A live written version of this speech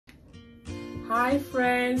Hi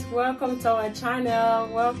friends, welcome to our channel.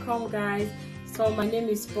 Welcome guys. So my name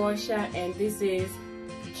is Portia and this is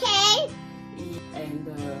Kay. And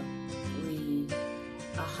we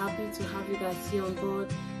are happy to have you guys here on board.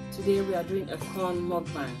 Today we are doing a corn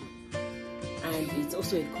mukbang and it's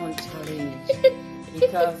also a corn challenge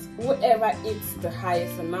because whoever eats the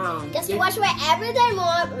highest amount Just watch wherever they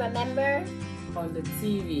want, remember? On the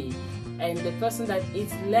TV, and the person that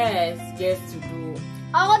eats less gets to do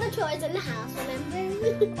all the chores in the house,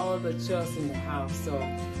 remember? all the chores in the house. So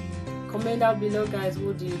comment down below guys,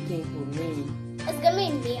 who do you think will win? It's gonna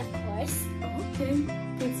be me, of course. Okay,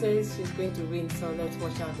 Kate says she's going to win, so let's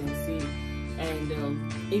watch out and see. And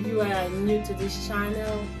if you are new to this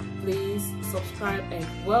channel, please subscribe and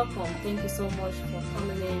welcome. Thank you so much for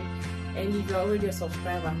coming in. And if you're already a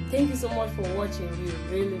subscriber, thank you so much for watching. We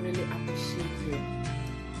really appreciate you.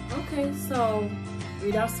 Okay, so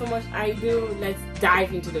without so much ado, let's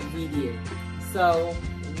dive into the video. So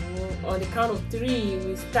on the count of 3,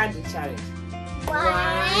 we start the challenge.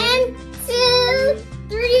 1, 2,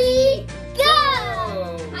 3,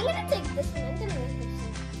 go! I'm gonna take this one. I'm gonna make this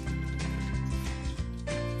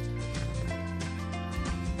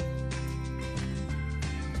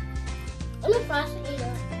one. I'm a fast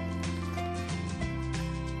eater.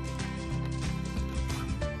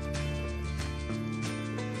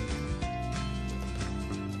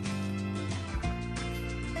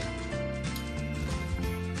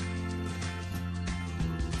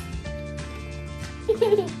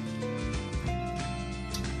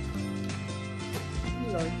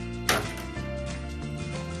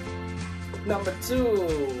 Number 2.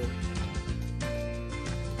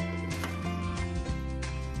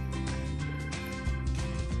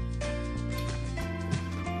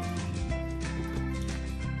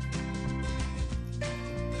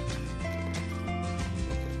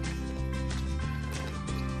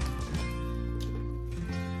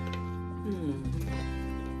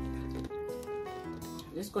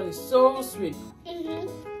 This one is so sweet.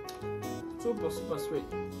 Super sweet.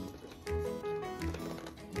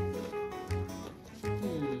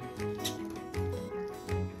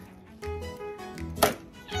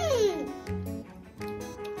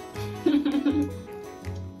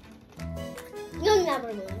 You'll never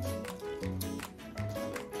win.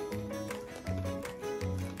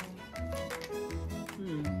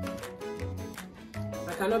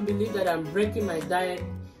 I cannot believe that I'm breaking my diet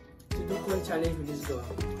to do corn challenge with this girl.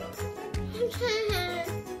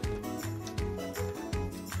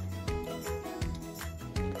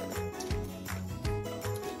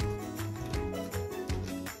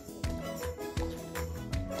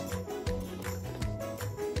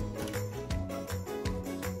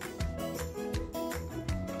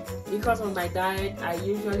 Because of my diet, I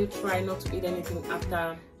usually try not to eat anything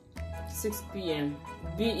after 6 p.m.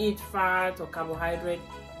 Be it fat or carbohydrate,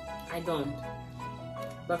 I don't.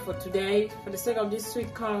 But for today, for the sake of this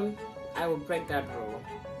sweet corn, I will break that rule.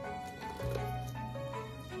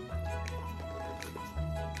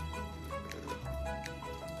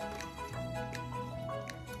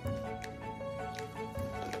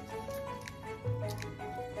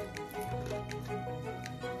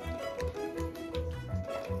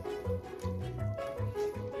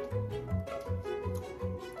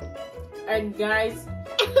 And guys,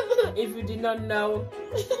 if you did not know,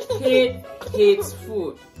 Kate hates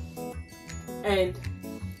food. And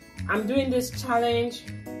I'm doing this challenge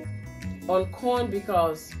on corn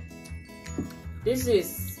because this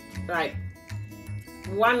is like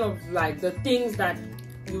one of like the things that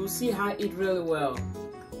you will see her eat really well.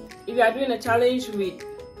 If you are doing a challenge with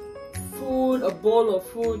food, a bowl of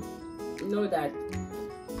food, know that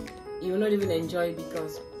you will not even enjoy it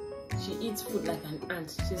because she eats food like an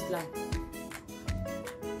ant. She's like,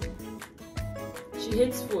 she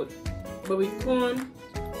hates food, but with corn,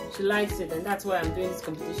 she likes it, and that's why I'm doing this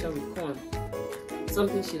competition with corn.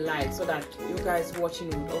 Something she likes, so that you guys watching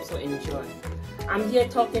would also enjoy. I'm here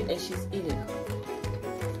talking and she's eating.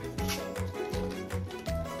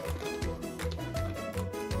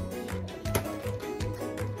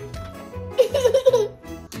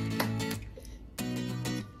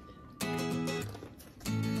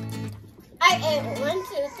 I ate 1,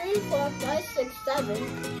 2, 3, 4, 5, 6,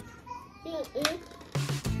 7.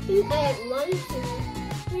 You ate 1, 2,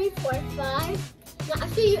 3, 4, 5. No,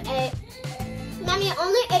 actually you ate. Mommy, I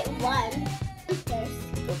only ate 1.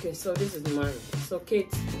 Okay, so this is mine. So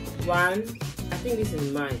Kate, 1. I think this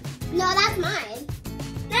is mine. No, that's mine.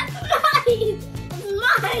 That's mine. It's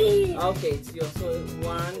mine. Okay, it's yours. So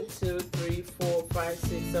 1, 2, 3, 4, 5,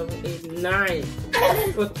 6, 7, 8, 9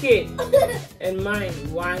 for Kate, and mine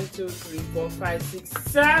 1, 2, 3, 4, 5, 6,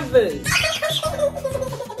 7.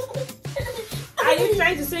 Are you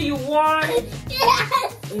trying to say you won?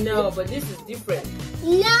 Yes. No, but this is different.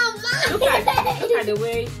 No, Mom. Look at the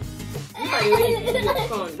way. Look at the way you eat your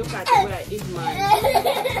corn. Look at the way I eat mine.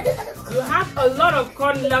 You have a lot of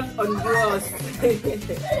corn left on yours.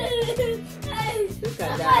 Look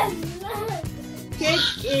at that.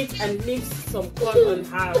 Take it and leave some corn on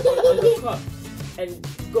her on the cup and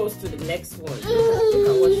goes to the next one. Look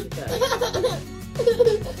at what she does.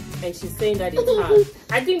 And she's saying that it's hard.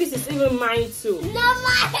 I think this is even mine too. No,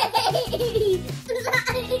 mine.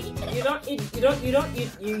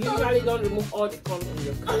 You usually don't remove all the corn from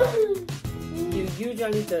your cup. You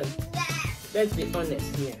usually don't. Let's be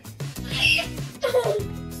honest here.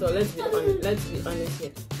 So let's be honest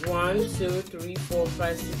here. 1, 2, 3, 4,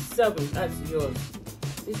 5, 6, 7. That's yours.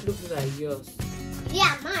 This looks like yours.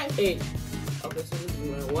 Yeah, mine. 8. Okay, so this is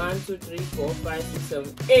mine. 1, 2, 3, 4, 5, 6,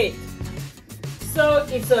 7, 8. So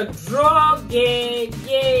it's a draw game.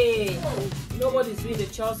 Yay! Nobody's doing the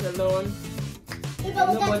chores alone.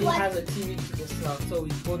 Nobody has a TV to themselves, so we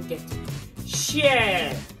both get to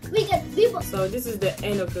share. We get people. So this is the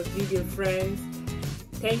end of the video, friends.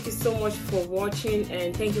 Thank you so much for watching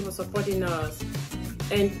and thank you for supporting us.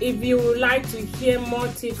 And if you would like to hear more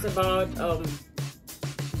tips about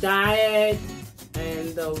diet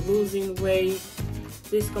and losing weight,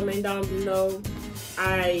 please comment down below.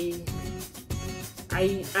 I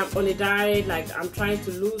am on a diet, like I'm trying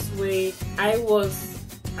to lose weight. I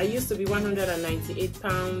used to be 198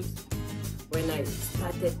 pounds when I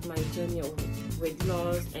started my journey of weight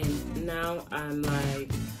loss, and now I'm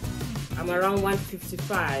around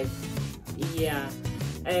 155. Yeah,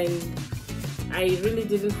 and I really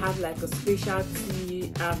didn't have like a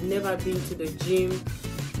specialty. I've never been to the gym.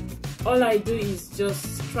 All I do is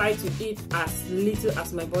just try to eat as little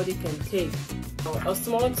as my body can take. A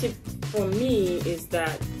small tip for me is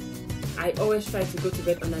that I always try to go to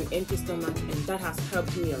bed on an empty stomach, and that has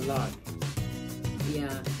helped me a lot.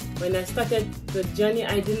 Yeah, when I started the journey,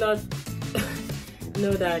 I did not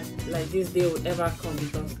know that like this day would ever come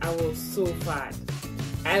because I was so fat.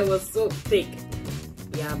 I was so thick.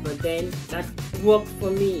 Yeah, but then that worked for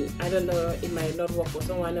me. I don't know, it might not work for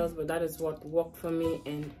someone else, but that is what worked for me,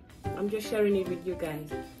 and I'm just sharing it with you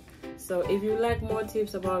guys. So if you like more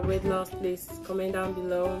tips about weight loss, please comment down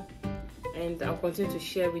below, and I'll continue to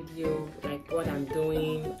share with you like what I'm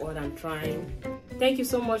doing, what I'm trying. Thank you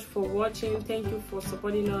so much for watching. Thank you for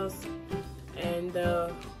supporting us, and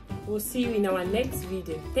we'll see you in our next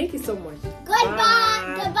video. Thank you so much. Goodbye.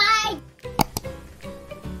 Bye. Goodbye.